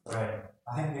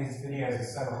I think these videos are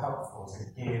so helpful to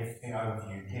give the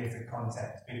overview, give the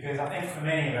context, because I think for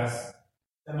many of us,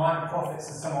 the minor prophets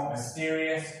are somewhat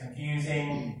mysterious,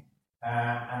 confusing,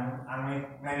 and we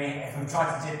maybe if we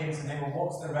try to dip into them, well,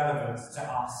 what's the relevance to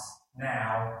us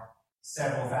now,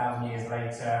 several thousand years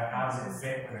later? How does it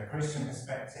fit with a Christian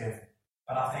perspective?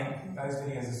 But I think those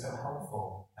videos are so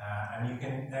helpful, and you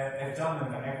can they've done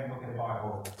them for every book of the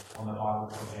Bible on the Bible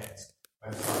Project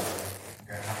website. You can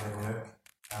go and have a little look.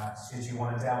 Should you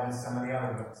want to delve into some of the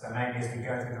other books, so maybe as we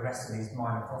go through the rest of these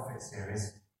minor prophet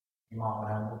series, you might want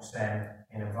to watch them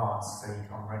in advance so you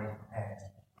come ready prepared.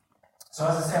 So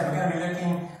as I said, we're going to be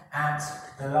looking at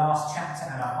the last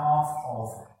chapter and a half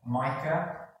of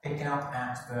Micah, picking up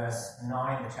at verse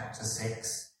 9 of chapter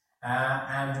 6.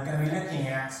 And we're going to be looking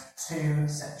at two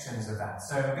sections of that.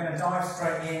 So we're going to dive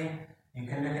straight in. You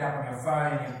can look it up on your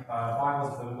phone, your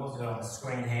Bibles, but we've also got it on the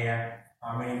screen here.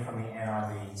 I'm reading from the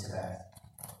NIV today.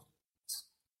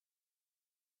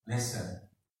 Listen,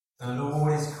 the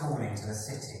Lord is calling to the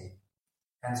city,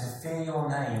 and to fear your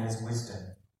name is wisdom.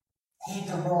 Heed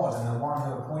the rod and the one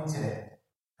who appointed it.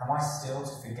 Am I still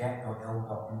to forget your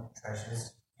ill-gotten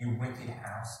treasures, you wicked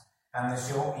house, and the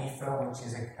short ephah which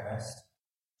is accursed?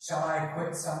 Shall I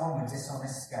acquit someone with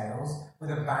dishonest scales,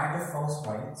 with a bag of false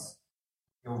weights?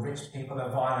 Your rich people are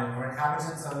violent, your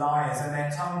inhabitants are liars, and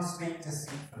their tongues speak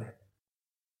deceitfully.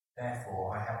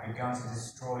 Therefore I have begun to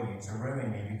destroy you, to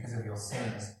ruin you because of your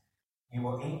sins. You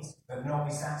will eat, but not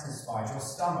be satisfied. Your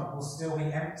stomach will still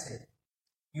be empty.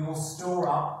 You will store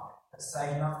up, but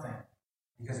save nothing,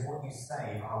 because what you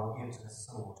save I will give to the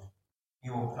sword.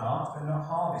 You will plant, but not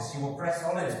harvest. You will press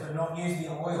olives, but not use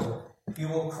the oil. You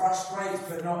will crush grapes,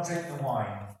 but not drink the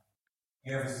wine.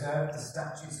 You have observed the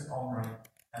statutes of Omri,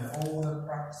 and all the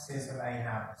practices of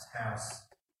Ahab's house.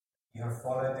 You have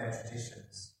followed their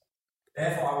traditions.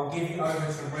 Therefore I will give you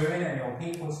over to ruin, and your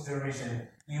people to derision.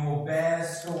 You will bear the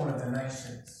scorn of the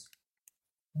nations.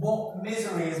 What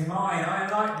misery is mine! I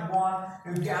am like one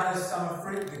who gathers summer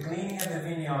fruit, the gleaning of the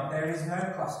vineyard. There is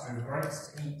no cluster of grapes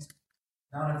to eat,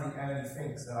 none of the early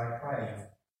figs that I crave.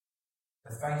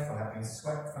 The faithful have been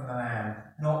swept from the land.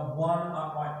 Not one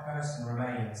upright person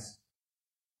remains.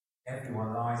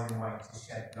 Everyone lies in wait to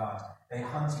shed blood. They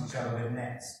hunt each other with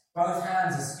nets. Both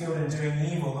hands are skilled in doing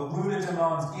evil. The ruler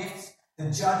demands gifts. The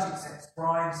judge accepts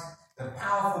bribes. The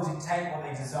powerful dictate what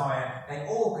they desire. They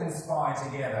all conspire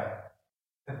together.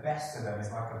 The best of them is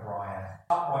like a briar,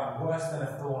 upright, worse than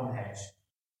a thorn hedge.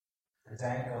 The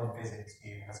day God visits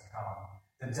you has come.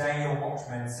 The day your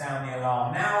watchmen sound the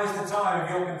alarm. Now is the time of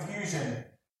your confusion.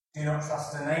 Do not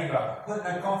trust a neighbour. Put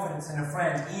no confidence in a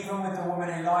friend, even with the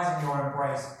woman who lies in your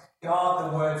embrace.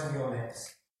 Guard the words of your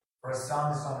lips. For a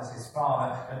son dishonours his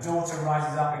father, a daughter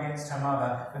rises up against her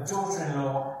mother, a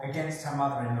daughter-in-law against her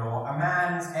mother-in-law. A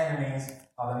man's enemies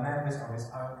are the members of his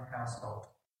own household.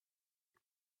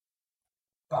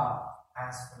 But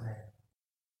as for me,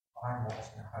 I am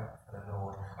watching and hope for the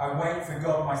Lord. I wait for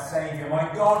God, my Saviour.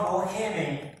 My God will hear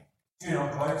me. Do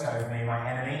not gloat over me, my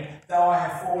enemy. Though I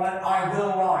have fallen, I will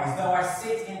rise. Though I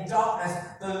sit in darkness,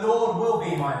 the Lord will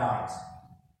be my light.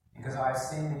 Because I have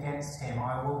sinned against him,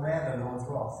 I will bear the Lord's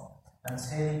wrath.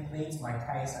 Until he pleads my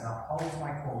case and upholds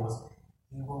my cause,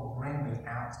 he will bring me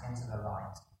out into the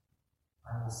light.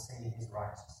 I will see his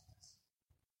righteousness.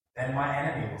 Then my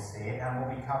enemy will see it and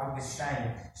will be covered with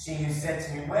shame. She who said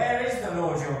to me, where is the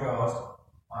Lord your God?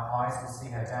 My eyes will see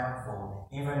her downfall.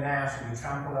 Even now she will be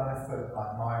trampled underfoot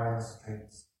like mire in the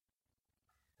streets.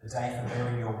 The day for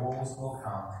building your walls will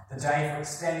come. The day for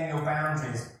extending your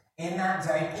boundaries. In that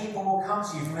day people will come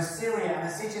to you from Assyria and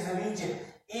the cities of Egypt,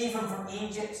 even from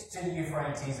Egypt to the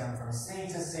Euphrates, and from sea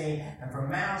to sea, and from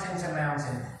mountain to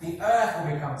mountain. The earth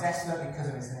will become desolate because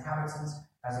of its inhabitants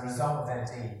as a result of their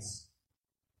deeds.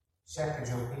 Shepherd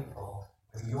your people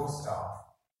with your staff,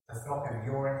 the flock of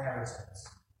your inheritance,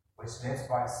 which lives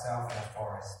by itself in a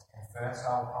forest, in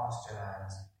fertile pasture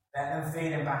lands. Let them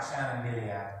feed in Bashan and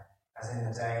Gilead, as in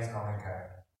the days long ago.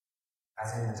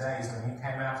 As in the days when you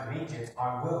came out of Egypt,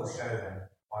 I will show them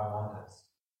my wonders.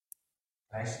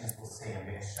 Nations will see and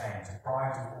be ashamed,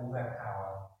 deprived of all their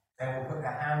power. They will put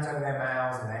their hands over their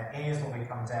mouths, and their ears will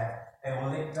become deaf. They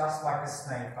will lick dust like a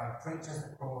snake, like creatures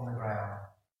that crawl on the ground.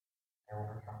 They will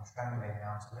become trembling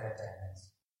out of their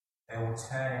dens. They will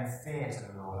turn in fear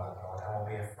to the Lord our God, and will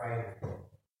be afraid of him.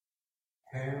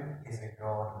 Who is a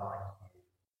God like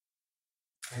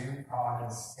you? Who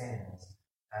pardons sins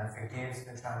and forgives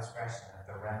the transgression of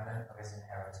the remnant of his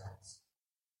inheritance?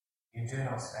 You do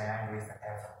not stay angry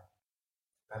forever,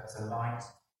 but delight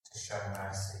to show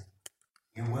mercy.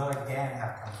 You will again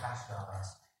have compassion on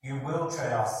us. You will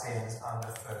tread our sins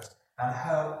underfoot and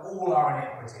hurl all our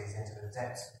iniquities into the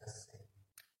depths of the sea.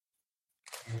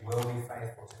 She will be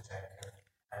faithful to Jacob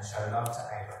and show love to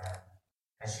Abraham,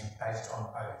 as she pledged on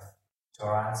oath to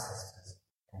our ancestors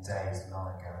in days long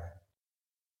ago.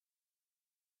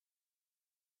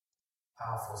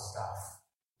 Powerful stuff.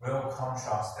 Real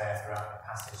contrast there throughout the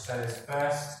passage. So this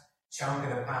first chunk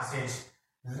of the passage,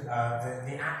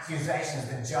 the accusations,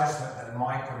 the judgment that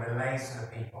Micah relays to the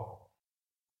people.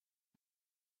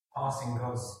 Passing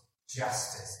God's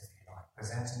justice, if you like,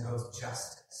 presenting God's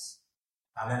justice.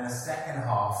 And then the second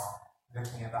half,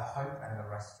 looking at the hope and the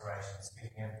restoration,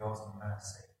 speaking of God's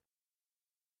mercy.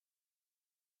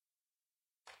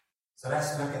 So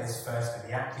let's look at this first bit,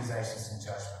 the accusations and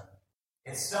judgment.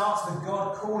 It starts with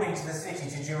God calling to the city,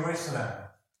 to Jerusalem.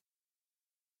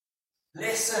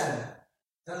 Listen!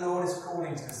 The Lord is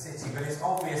calling to the city, but it's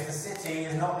obvious the city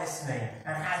is not listening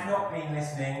and has not been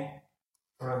listening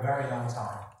for a very long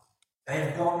time.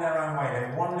 They've gone their own way,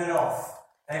 they've wandered off,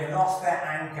 they've lost their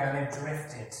anchor and they've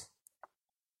drifted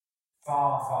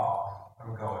far, far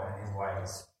from God and his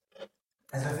ways.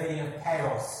 There's a feeling of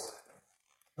chaos,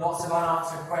 lots of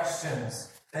unanswered questions,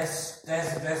 there's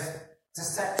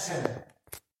deception,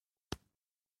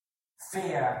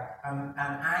 fear and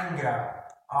anger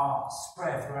are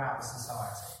spread throughout the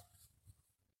society.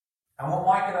 And what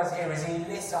Micah does here is he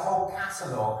lists a whole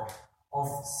catalogue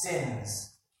of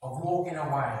sins, of walking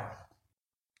away.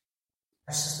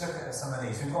 Let's just look at some of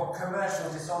these. We've got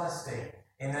commercial dishonesty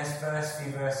in those first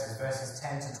few verses, verses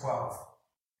 10 to 12.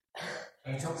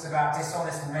 And he talks about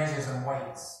dishonest measures and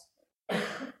weights.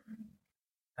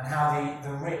 And how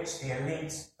the rich, the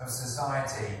elite of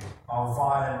society, are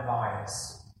violent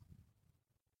liars.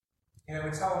 You know,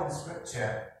 we're told in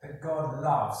Scripture that God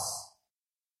loves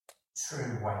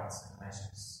true weights and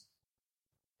measures.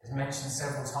 It's mentioned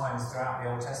several times throughout the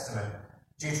Old Testament.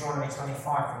 Deuteronomy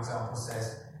 25, for example,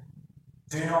 says,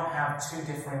 do not have two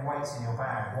differing weights in your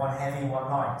bag, one heavy, one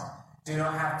light. Do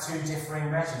not have two differing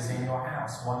measures in your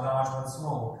house, one large, one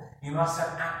small. You must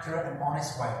have accurate and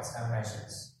honest weights and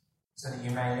measures, so that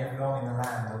you may live long in the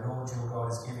land the Lord your God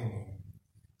is giving you.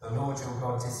 The Lord your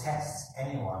God detests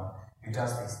anyone who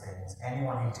does these things,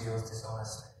 anyone who deals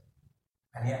dishonestly.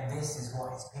 And yet this is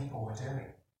what his people were doing.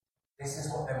 This is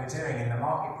what they were doing in the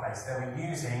marketplace. They were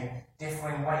using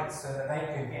differing weights so that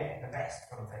they could get the best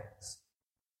from things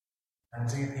and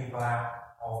do people out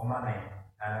of money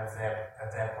and of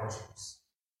their produce.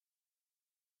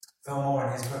 Phil Moore,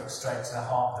 in his book Straight to the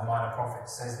Heart of the Minor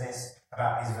Prophets, says this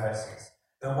about these verses.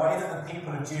 The way that the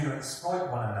people of Judah exploit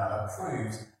one another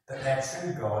proves that their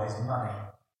true God is money.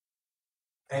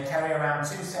 They carry around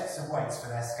two sets of weights for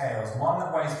their scales, one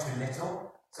that weighs too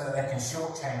little, so that they can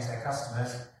shortchange their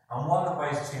customers, and one that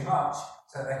weighs too much,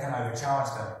 so that they can overcharge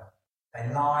them.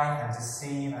 They lie and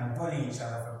deceive and bully each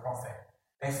other for profit.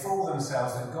 They fool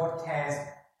themselves that God cares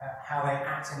how they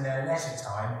act in their leisure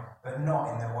time, but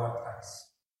not in their workplace.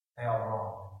 They are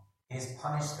wrong. He has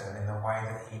punished them in the way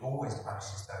that he always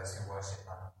punishes those who worship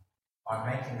money,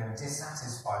 by making them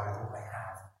dissatisfied with what they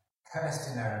have, cursed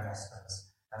in their investments,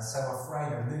 and so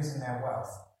afraid of losing their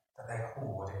wealth that they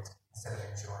hoard it instead of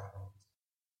enjoying it.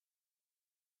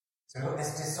 So we've got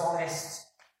this dishonest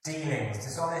dealings,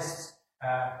 dishonest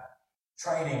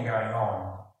trading going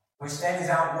on, which then is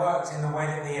outworked in the way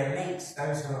that the elite,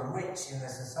 those who are rich in the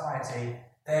society,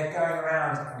 they're going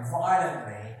around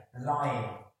violently lying,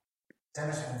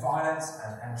 demonstrating violence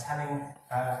and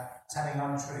telling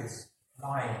untruths,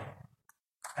 lying.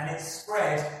 And it's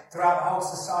spread throughout the whole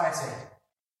society.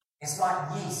 It's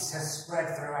like yeast has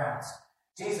spread throughout.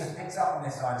 Jesus picked up on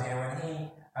this idea when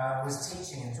he was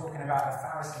teaching and talking about the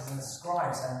Pharisees and the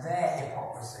scribes and their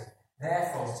hypocrisy,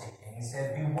 their false teaching. He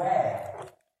said, beware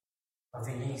of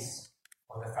the yeast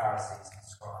of the Pharisees and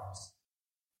scribes.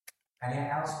 And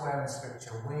yet elsewhere in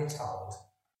Scripture we're told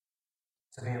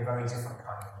to be a very different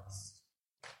kind of yeast.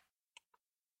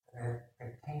 The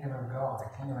kingdom of God,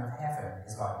 the kingdom of heaven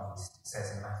is like yeast, it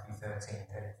says in Matthew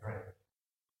 13:33.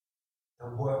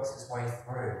 That works its way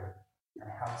through and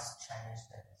helps change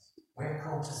things. We're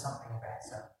called to something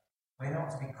better. We're not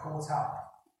to be caught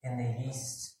up in the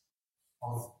yeast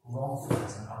of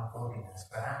wrongfulness and ungodliness,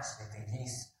 but actually the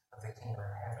yeast of the kingdom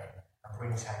of heaven and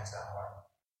bring change that way.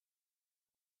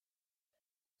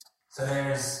 So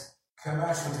there is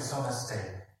commercial dishonesty.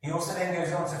 He also then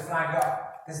goes on to flag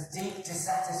up this deep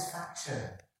dissatisfaction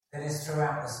that is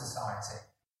throughout the society.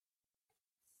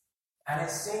 And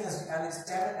it's seen as,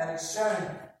 and it's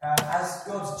shown as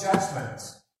God's judgment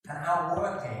and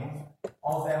outworking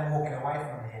of them walking away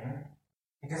from him,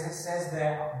 because it says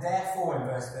there, therefore in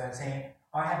verse 13,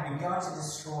 I have begun to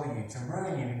destroy you, to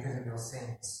ruin you because of your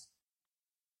sins.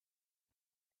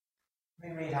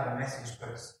 Let me read how the Message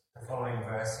puts the following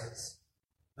verses.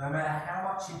 No matter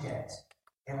how much you get,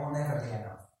 It will never be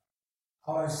enough.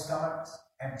 Hollow stomachs,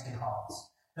 empty hearts.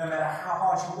 No matter how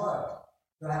hard you work,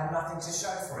 you'll have nothing to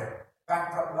show for it.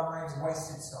 Bankrupt lives,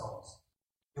 wasted souls.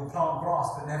 You'll plant grass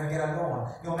but never get a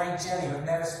lawn. You'll make jelly but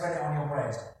never spread it on your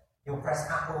bread. You'll press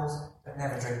apples but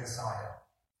never drink the cider.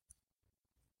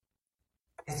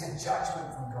 It's a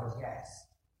judgment from God, yes.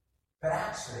 But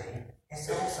actually, it's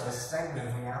also a statement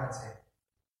of reality.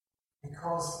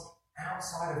 Because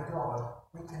outside of God,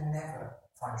 we can never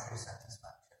find true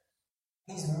satisfaction.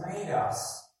 He's made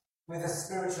us with a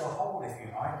spiritual hold, if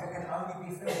you like, that can only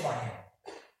be filled by Him.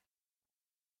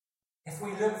 If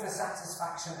we look for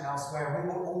satisfaction elsewhere, we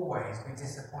will always be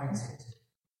disappointed.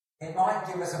 It might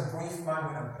give us a brief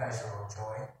moment of pleasure or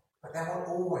joy, but then we'll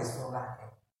always feel lacking.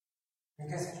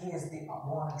 Because He is the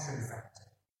one true fountain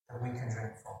that we can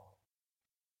drink from.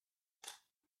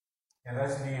 Now,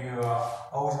 those of you who are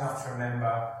old enough to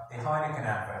remember the Heineken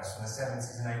adverts from the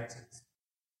 70s and 80s,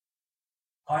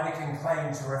 Heineken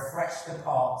claimed to refresh the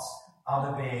parts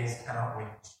other beers cannot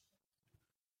reach.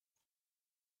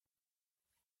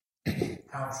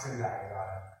 How true that is, I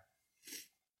don't know.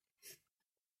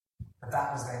 But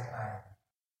that was their claim.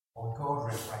 Well, God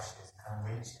refreshes and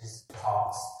reaches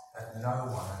parts that no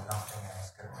one and nothing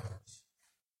else can reach.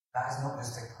 That is not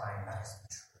just a claim, that is the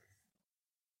truth.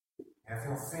 If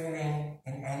you're feeling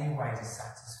in any way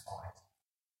dissatisfied,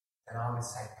 then I would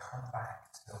say come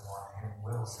back to the one who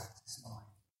will satisfy.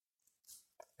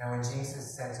 Now, when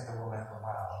Jesus said to the woman at the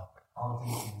well, I'll give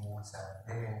you water,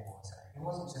 living water, He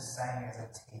wasn't just saying it as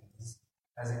a tease,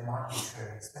 as it might be true.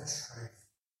 It's the truth.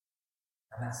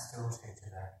 And that's still true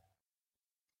today.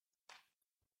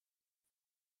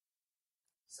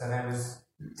 So there was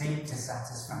deep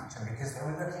dissatisfaction because they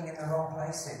were looking in the wrong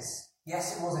places.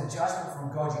 Yes, it was a judgment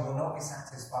from God, you will not be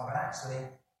satisfied, but actually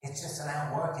it's just an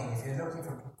outworking. If you're looking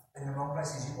in the wrong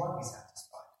places, you won't be satisfied.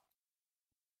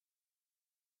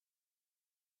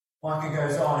 Micah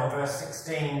goes on in verse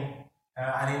 16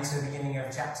 and into the beginning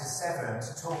of chapter 7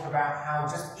 to talk about how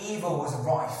just evil was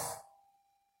rife.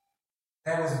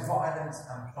 There was violence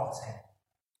and plotting.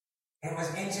 It was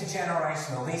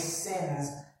intergenerational. These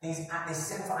sins, these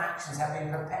sinful actions have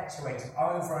been perpetuated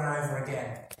over and over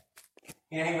again.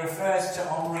 You know, he refers to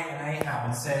Omri and Ahab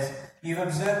and says, you've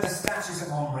observed the statutes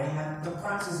of Omri and the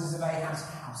practices of Ahab's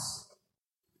house.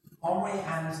 Omri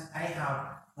and Ahab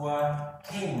were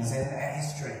kings in their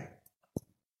history.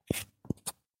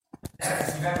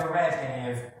 If you've ever read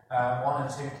any of 1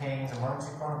 and 2 Kings and 1 and 2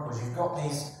 Chronicles, you've got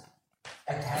these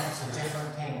accounts of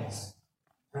different kings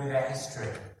through their history.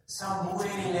 Some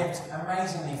really lived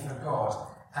amazingly for God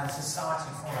and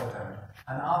society followed them,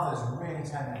 and others really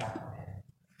turned their back on Him.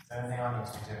 The only thing I need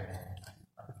to be doing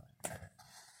here.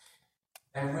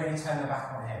 They really turned their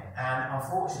back on Him, and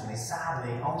unfortunately,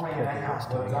 sadly, Omri and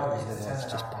Ahab were those that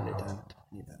turned their back on God.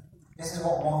 This is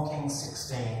what 1 Kings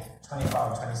 16,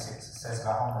 25 and 26 says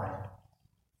about Omri.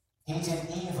 He did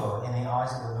evil in the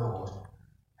eyes of the Lord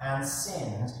and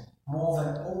sinned more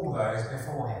than all those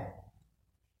before him.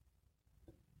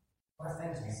 What a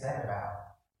thing to be said about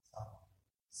someone.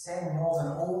 Sin more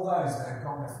than all those that had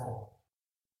gone before.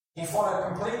 He followed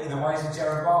completely the ways of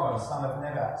Jeroboam, son of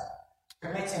Nebat,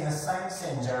 committing the same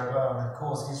sin Jeroboam had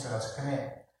caused Israel to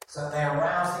commit, so that they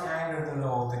aroused the anger of the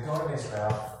Lord, the God of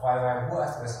Israel, by their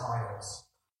worthless idols.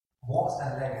 What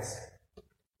a legacy.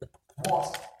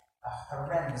 What a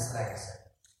horrendous legacy.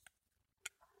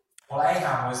 Well,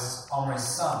 Ahab was Omri's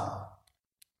son,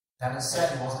 and it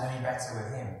certainly wasn't any better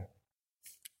with him.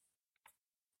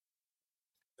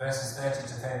 Verses 30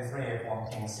 to 33 of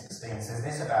 1 Kings 16 says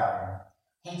this about him.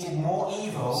 He did more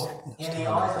evil in the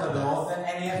eyes of the Lord than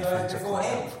any of those before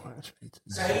him.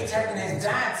 So he'd taken his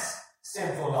dad's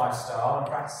sinful lifestyle and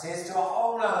practices to a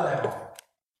whole other level.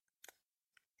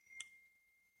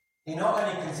 He not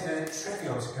only considered it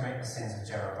trivial to commit the sins of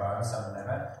Jeroboam, son of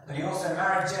Nebat, but he also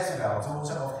married Jezebel,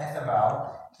 daughter of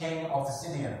Ethabel, king of the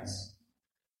Sidonians,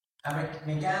 and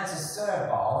began to serve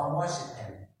Baal and worship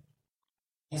him.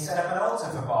 He set up an altar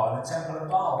for Baal in the temple of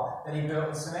Baal that he built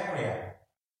in Samaria.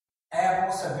 Ahab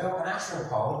also built an Asherah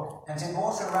pole and did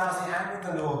more to arouse the anger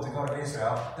of the Lord, the God of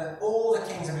Israel, than all the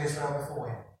kings of Israel before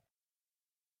him.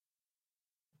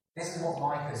 This is what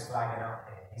Micah's flagging up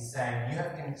here. He's saying, you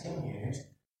have continued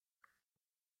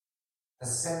the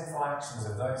sinful actions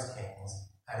of those kings,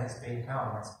 and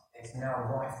it's now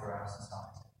rife through our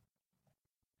society.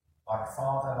 Like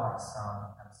father, like son,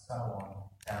 and so on,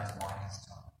 down to Micah's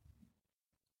time.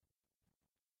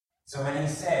 So when he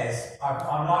says, I'm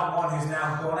like one who's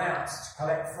now gone out to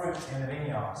collect fruit in the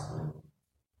vineyard.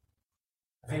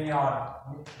 The vineyard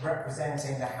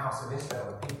representing the house of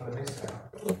Israel, the people of Israel.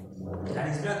 And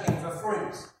he's looking for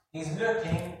fruit. He's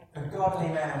looking for godly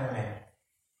men and women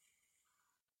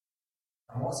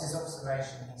And what's his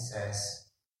observation? He says,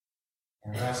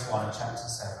 in verse 1 of chapter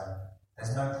 7,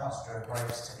 there's no cluster of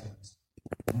grapes to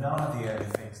eat, none of the early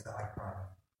figs that I grow.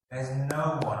 There's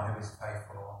no one who is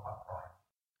faithful or upright.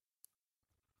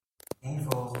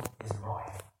 Evil is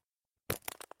rife.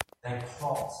 They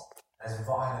plot, there's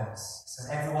violence.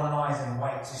 So everyone lies in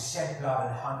wait to shed blood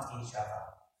and hunt each other.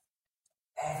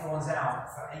 Everyone's out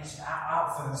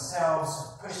for themselves,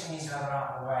 pushing each other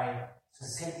out of the way to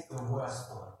seek the worst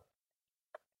for them.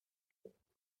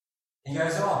 He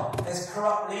goes on, there's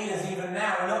corrupt leaders even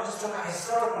now. We're not just talking about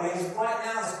historical leaders, right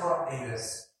now there's corrupt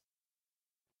leaders.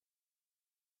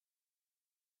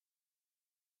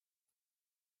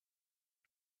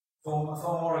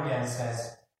 Thornmore again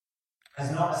says,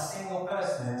 there's not a single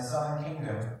person in the southern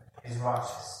kingdom is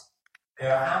righteous. They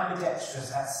are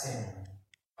ambidextrous at sin.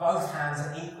 Both hands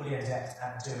are equally adept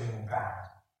at doing bad.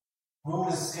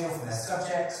 Rulers steal from their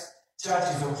subjects,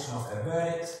 judges auction off their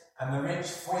verdicts, and the rich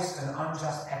foist an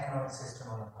unjust economic system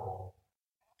on the poor.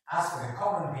 As for the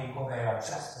common people, they are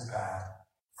just as bad.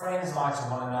 Friends lie to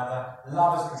one another,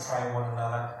 lovers betray one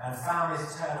another, and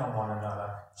families turn on one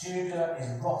another. Judah is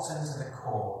rotten to the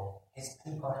core. Its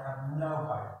people have no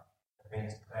hope of being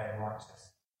declared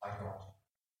righteous by God.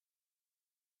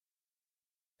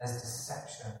 There's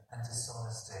deception and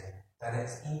dishonesty that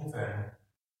it's even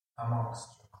amongst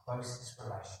your closest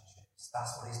relationships.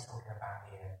 That's what he's talking about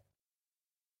here.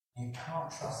 You can't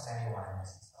trust anyone in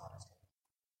this society.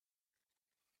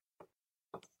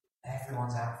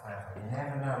 Everyone's out forever. You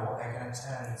never know what they're going to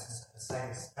turn to say,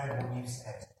 spread what you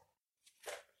said.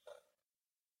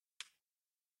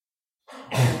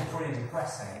 All pretty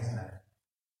depressing, isn't it?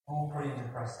 All pretty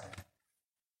depressing.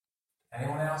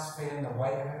 Anyone else feeling the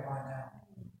weight of it right now?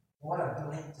 What a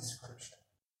bleak description.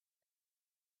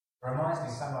 It reminds me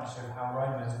so much of how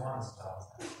Romans 1 starts,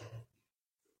 actually.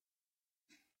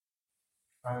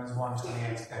 Romans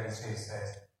 1:28-32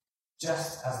 says,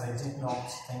 just as they did not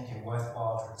think it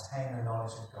worthwhile to retain the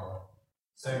knowledge of God,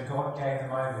 so God gave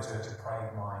them over to a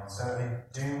depraved mind, so that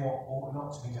they do what ought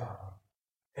not to be done.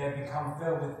 They have become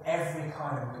filled with every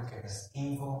kind of wickedness,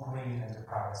 evil, greed, and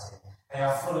depravity. They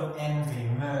are full of envy,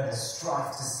 murder,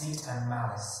 strife, deceit, and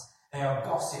malice. They are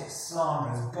gossips,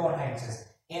 slanderers, God-haters,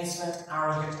 insolent,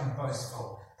 arrogant, and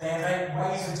boastful. They invent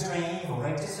ways of doing evil.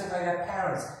 They disobey their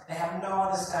parents. They have no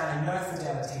understanding, no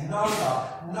fidelity, no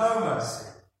love, no mercy.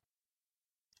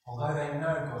 Although they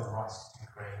know God's righteous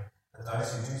decree that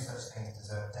those who do such things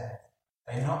deserve death,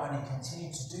 they not only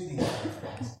continue to do these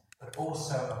things, but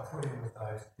also approve of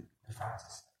those who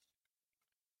practice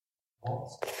them. What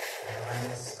a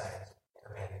horrendous state to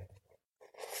be in.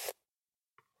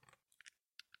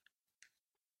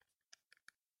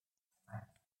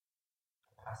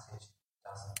 The passage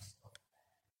doesn't stop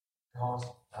there. God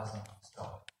doesn't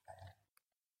stop there.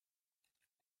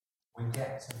 We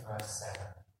get to verse 7.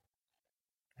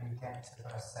 We get to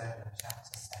verse 7 of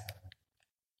chapter 7.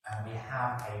 And we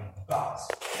have a but.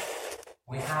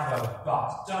 We have a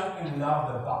but. Don't you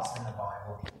love the buts in the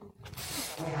Bible?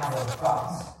 We have a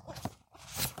but.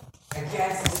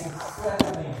 Against this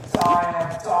incredibly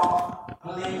dire, dark,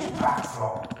 bleak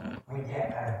backdrop, we get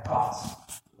a but.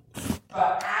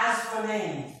 But as for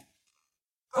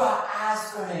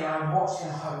me, I'm watching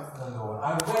hope for the Lord. I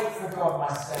wait for God,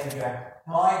 my Saviour.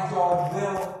 My God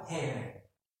will hear me.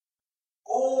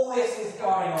 All this is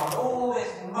going on, all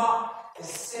this muck, this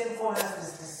sinfulness,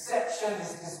 this deception,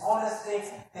 this dishonesty,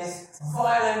 this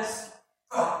violence,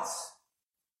 but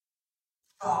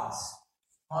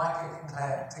Micah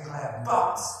can declare,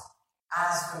 but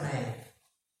as for me,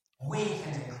 we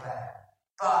can declare,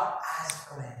 but as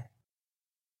for me.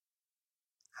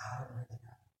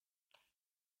 Hallelujah.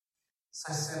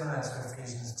 So similar to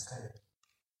Ephesians 2.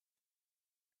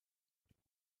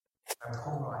 And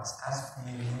Paul writes, as for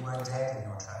you were dead in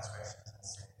your transgressions and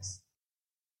sins,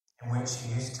 in which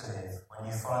you used to live, when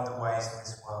you followed the ways of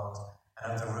this world,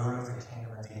 and of the ruler of the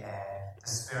kingdom of the air, the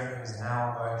spirit who is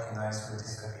now at work in those who are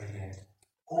disobedient.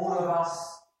 All of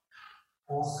us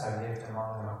also lived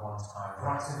among them at one time,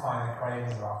 gratifying the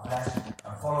cravings of our flesh,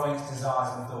 and following its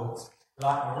desires and thoughts.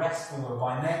 Like the rest, we were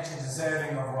by nature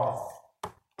deserving of wrath.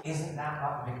 Isn't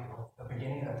that like the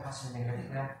beginning of the passage we're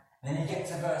looking at? And then you get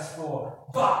to verse 4.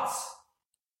 But,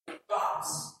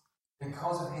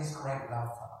 because of his great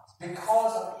love for us,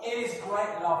 because of his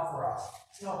great love for us,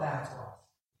 it's not down to us.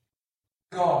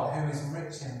 God, who is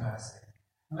rich in mercy,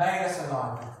 made us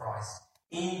alive with Christ,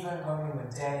 even when we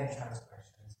were dead in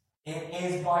transgressions. It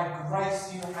is by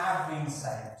grace you have been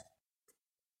saved.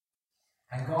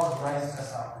 And God raised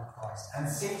us up with Christ and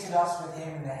seated us with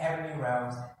him in the heavenly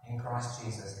realms in Christ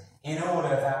Jesus, in order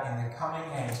that in the coming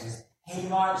ages he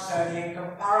might show the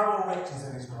incomparable riches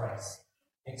of his grace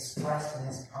expressed in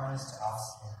his kindness to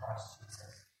us in Christ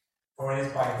Jesus. For it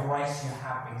is by grace you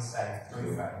have been saved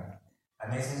through faith.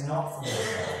 And this is not from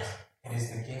yourselves, it is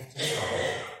the gift of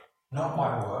God, not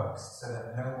by works, so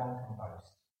that no one can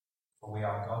boast. For we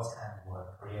are God's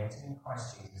handiwork, created in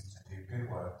Christ Jesus to do good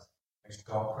works, which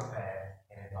God prepared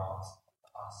in advance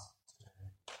for us to do.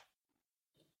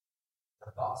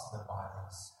 The buts of the Bible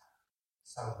are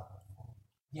so wonderful.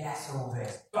 Yes, all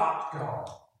this, but God.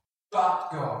 But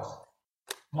God.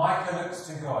 Micah looks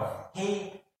to God.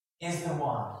 He is the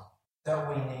one that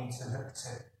we need to look to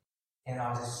in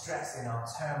our distress, in our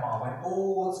turmoil, when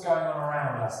all that's going on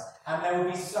around us. And there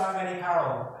will be so many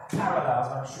parallels,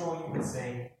 I'm sure you would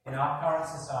see, in our current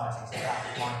society to that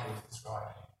which Micah is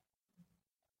describing.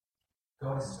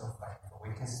 God is still faithful.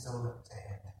 We can still look to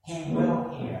him. He will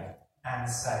hear and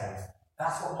save.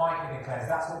 That's what Micah declares.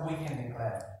 That's what we can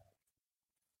declare.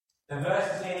 The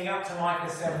verses leading up to Micah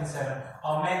 7:7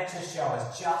 are meant to show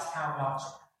us just how much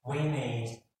we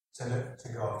need to look to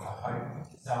God for hope,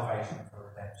 salvation, for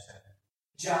redemption.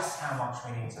 Just how much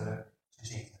we need to look to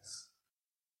Jesus.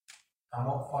 And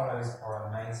what follows are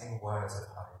amazing words of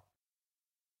hope.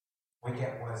 We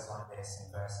get words like this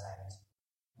in verse 8.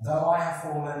 Though I have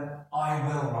fallen, I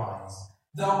will rise.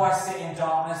 Though I sit in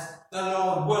darkness, the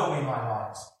Lord will be my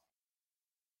light.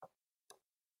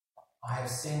 I have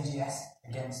sinned, yes,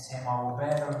 against him. I will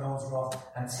bear the Lord's wrath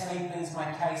until he pleads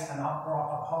my case and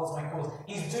upholds my cause.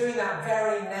 He's doing that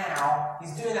very now.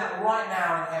 He's doing that right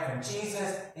now in heaven.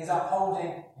 Jesus is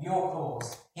upholding your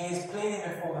cause. He is pleading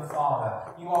before the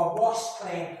Father. You are washed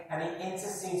clean and he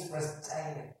intercedes for us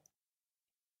daily.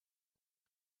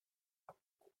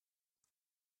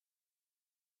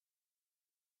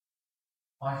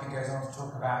 Micah goes on to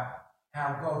talk about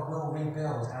how God will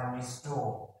rebuild and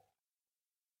restore.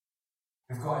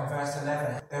 We've got in verse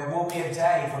 11, there will be a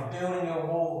day for building your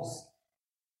walls.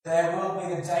 There will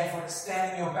be the day for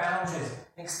extending your boundaries.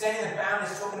 Extending the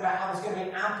boundaries, talking about how there's going to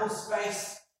be ample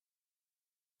space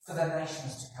for the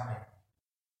nations to come in.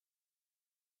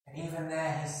 And even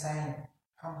there he's saying,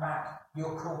 come back,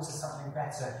 you're called to something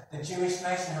better. The Jewish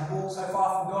nation have walked so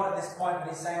far from God at this point, but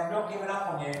he's saying, I'm not giving up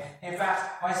on you. In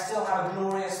fact, I still have a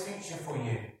glorious future for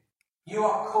you. You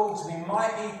are called to be my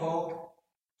people,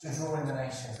 to draw in the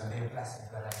nations and be a blessing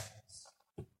for the nations.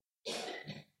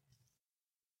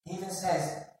 He even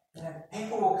says,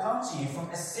 people will come to you from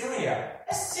Assyria.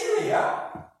 Assyria?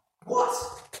 What?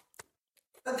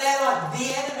 But they're like the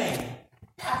enemy.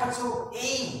 Capital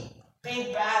E.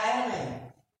 Big bad enemy.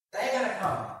 They're going to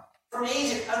come. From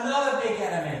Egypt, another big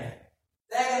enemy.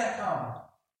 They're going to come.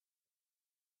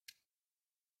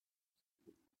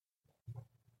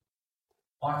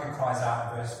 Micah cries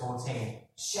out in verse 14,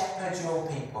 shepherd your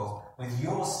people with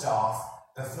your staff,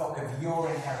 the flock of your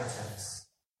inheritance.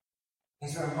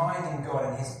 He's reminding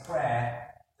God in his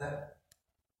prayer that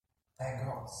they're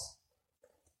God's.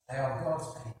 They are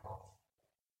God's people.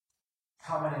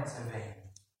 Come and intervene.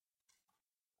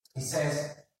 He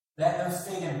says, let them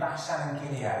feed in Bashan and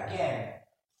Gilead. Again,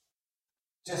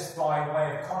 just by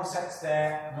way of context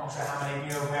there, I'm not sure how many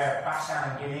of you are aware of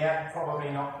Bashan and Gilead, probably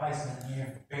not places that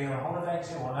you've been on holiday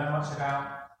to or know much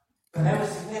about. But they were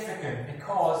significant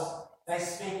because they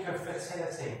speak of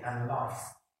fertility and life.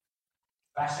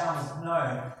 Bashan is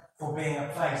known for being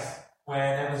a place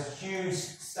where there was huge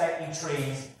stately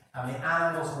trees and the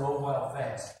animals were all well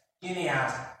fed.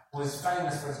 Gilead was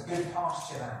famous for its good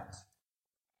pasture land.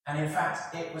 And in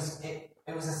fact, it was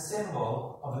a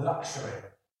symbol of luxury.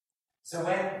 So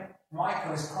when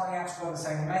Micah is crying out to God and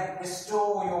saying,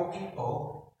 restore your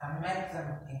people and make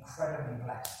them incredibly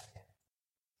blessed again.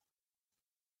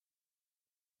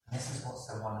 And this is what's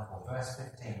so wonderful. Verse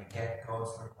 15, we get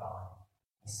God's reply.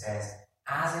 He says,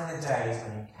 as in the days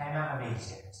when you came out of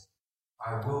Egypt,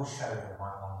 I will show them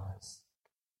my wonders.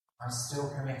 I'm still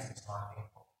committed to my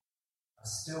people. I'm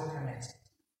still committed.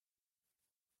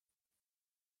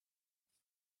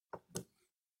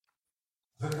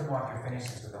 The book of Micah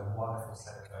finishes with a wonderful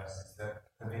set of verses that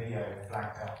the video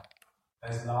flagged up.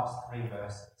 Those last 3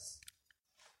 verses.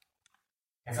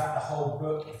 In fact, the whole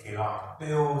book, if you like,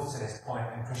 builds to this point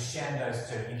and crescendos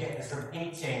to it. You get this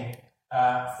repeating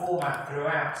format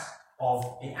throughout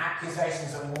of the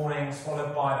accusations and warnings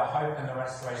followed by the hope and the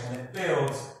restoration that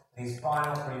builds these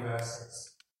final 3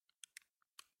 verses.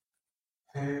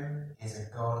 Who is a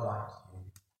God like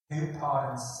you? Who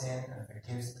pardons sin and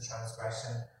forgives the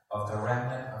transgression of the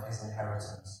remnant of his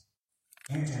inheritance?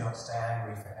 You do not stay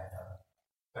angry forever,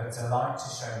 but delight to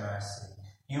show mercy.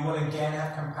 You will again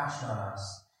have compassion on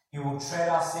us. You will tread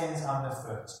our sins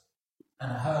underfoot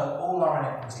and hurl all our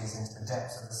iniquities into the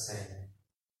depths of the sea.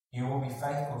 You will be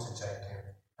faithful to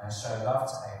Jacob and show love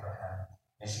to Abraham.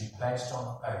 as you pledged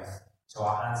on oath to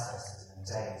our ancestors in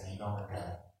days long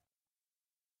ago.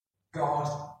 God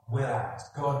will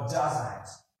act. God does act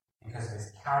because of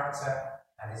his character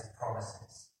and his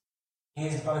promises. He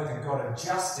is both a God of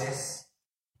justice,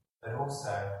 but also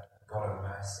a God of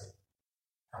mercy.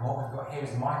 And what we've got here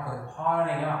is Michael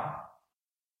piling up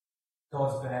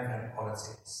God's benevolent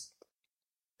qualities.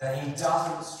 That he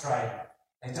doesn't stray,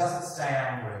 that he doesn't stay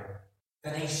angry,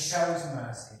 that he shows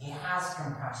mercy, he has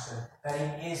compassion,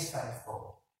 that he is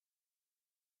faithful.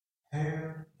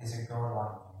 Who is a God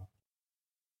like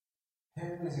you?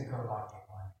 Who is a God like you,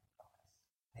 Michael?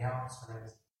 The answer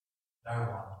is no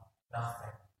one,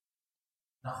 nothing.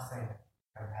 Nothing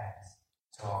compares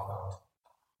to our God.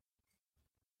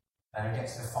 And we get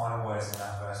to the final words in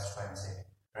that verse 20,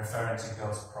 referring to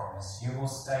God's promise. You will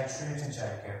stay true to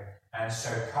Jacob and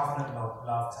show covenant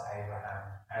love to Abraham,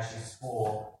 as you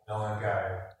swore long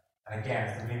ago. And again,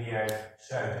 the video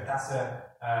showed that that's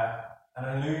an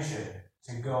allusion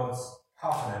to God's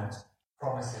covenant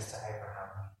promises to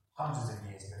Abraham hundreds of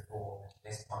years before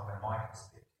this point when Micah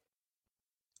speaks.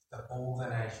 That all the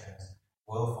nations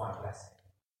will find blessing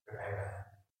through Abraham.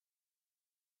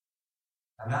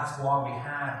 And that's why we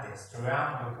have this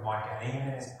throughout the book of Micah, and even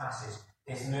in this passage,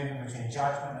 this movement between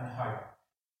judgment and hope.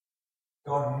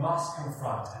 God must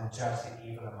confront and judge the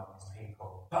evil among his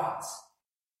people, but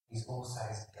his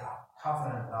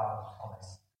covenant love and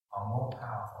promise are more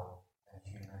powerful than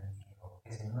human evil.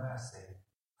 His mercy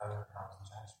overcomes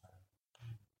judgment.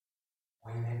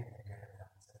 We live in a good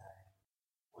event today.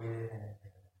 We live in a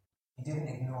good event. He didn't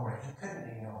ignore it. He couldn't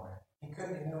ignore it. He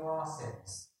couldn't ignore our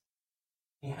sins.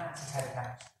 He had to take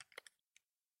action.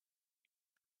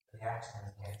 But the action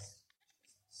was against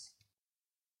Jesus.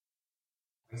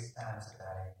 We stand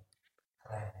today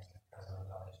cleansed because of the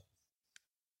blood of Jesus.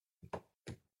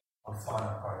 One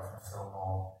final quote from Phil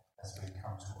Moore as we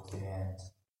come towards the end.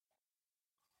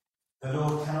 The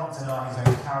Lord cannot deny his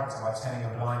own character by turning a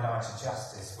blind eye to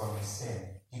justice when we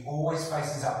sin. He always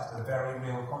faces up to the very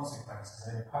real consequences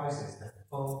and imposes the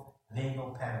full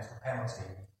legal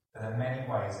penalty for the many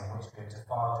ways in which we have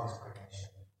defiled his creation.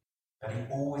 But he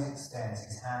always extends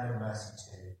his hand of mercy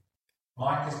too.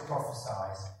 Micah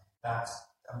prophecies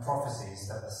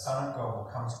that the Son of God will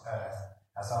come to earth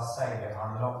as our Saviour,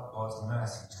 unlock God's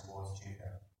mercy towards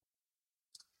Judah.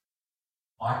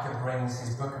 Micah brings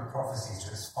his book of prophecies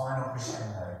to its final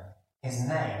crescendo. His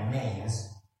name means,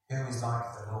 who is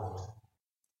like the Lord?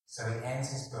 So he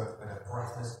ends his book with a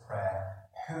breathless prayer.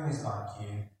 Who is like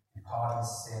you, who pardons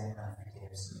sin and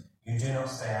forgives? You do not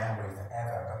stay angry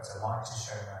forever, but delight to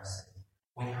show mercy.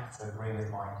 We have to agree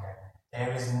with Micah.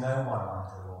 There is no one like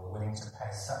the Lord willing to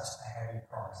pay such a heavy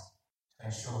price to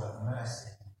ensure that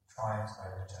mercy triumphs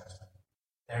over judgment.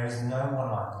 There is no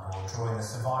one like the Lord, drawing the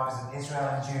survivors of Israel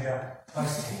and Judah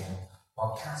close to him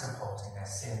while catapulting their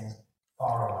sins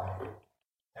far away.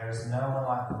 There is no one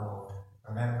like the Lord,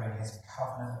 remembering his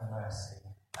covenant of mercy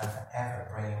and forever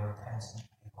bringing repentant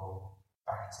people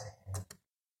back to him.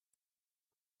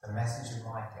 The message of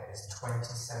Micah is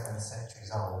 27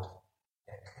 centuries old,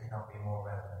 yet could not be more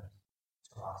relevant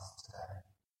to us today.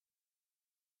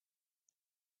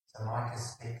 So Micah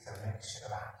speaks a mixture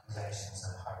of accusations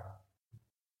and hope.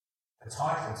 The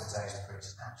title of today's preach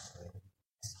actually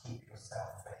is Keep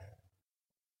Yourself for Him.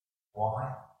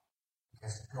 Why?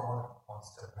 Because God wants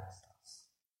to bless us.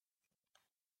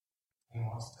 He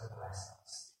wants to bless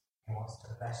us. He wants to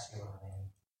bless you and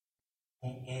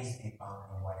me. He is the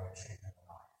only way, the truth, and the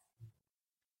life.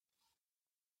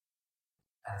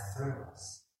 And through us,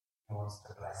 he wants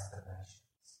to bless the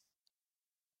nations.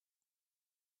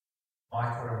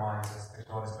 Micah reminds us that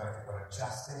God is both a God of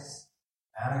justice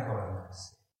and a God of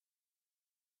mercy.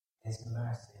 His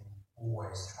mercy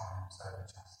always triumphs over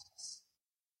justice,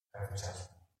 over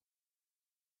judgment.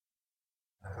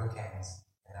 And the book ends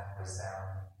in that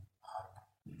resounding hope.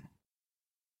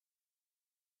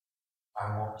 I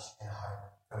watch in hope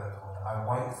for the Lord. I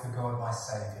wait for God, my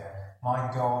Saviour. My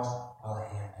God will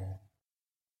hear me.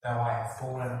 Though I have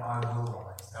fallen, I will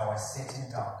rise. Though I sit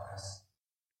in darkness,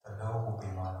 the Lord will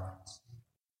be my light.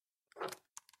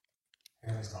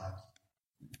 Who is like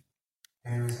you?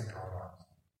 Who is a God like you?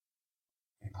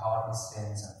 Who pardons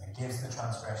sins and forgives the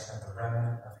transgression of the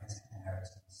remnant of his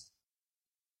inheritance.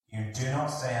 You do not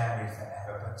stay angry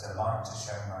forever, but delight to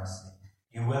show mercy.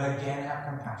 You will again have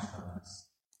compassion on us.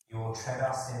 You will tread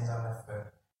our sins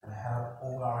underfoot and hurl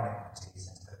all our iniquities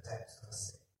into the depths of the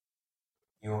sea.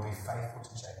 You will be faithful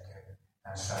to Jacob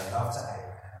and show love to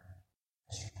Abraham,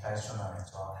 as you pledged your oath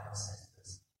to our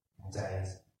ancestors in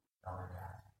days long ago.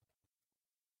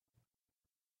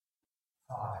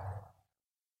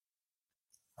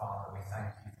 Father, we thank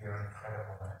you for your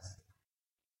incredible mercy.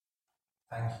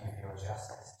 Thank you for your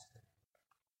justice.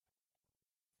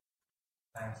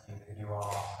 Thank you that you are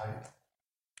our hope.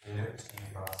 We look to you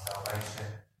for our salvation,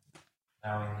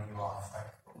 knowing that you are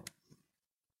faithful.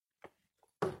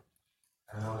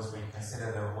 And Lord, as we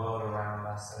consider the world around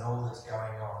us and all that's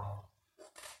going on,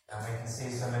 and we can see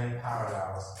so many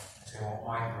parallels between what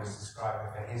Micah was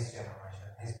describing for his generation,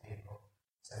 his people,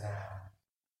 to now.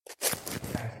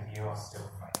 Thank you that you are still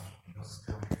faithful, you're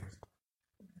still good,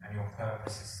 and your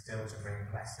purpose is still to bring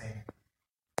blessing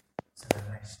to the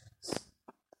nations.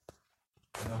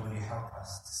 And Lord, will you help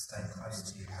us to stay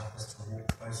close to you, help us to walk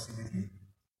closely with you,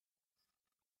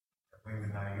 that we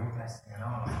would know your blessing in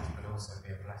our lives, but also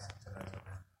be a blessing to those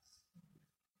around us.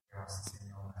 We ask this in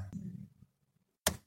your name.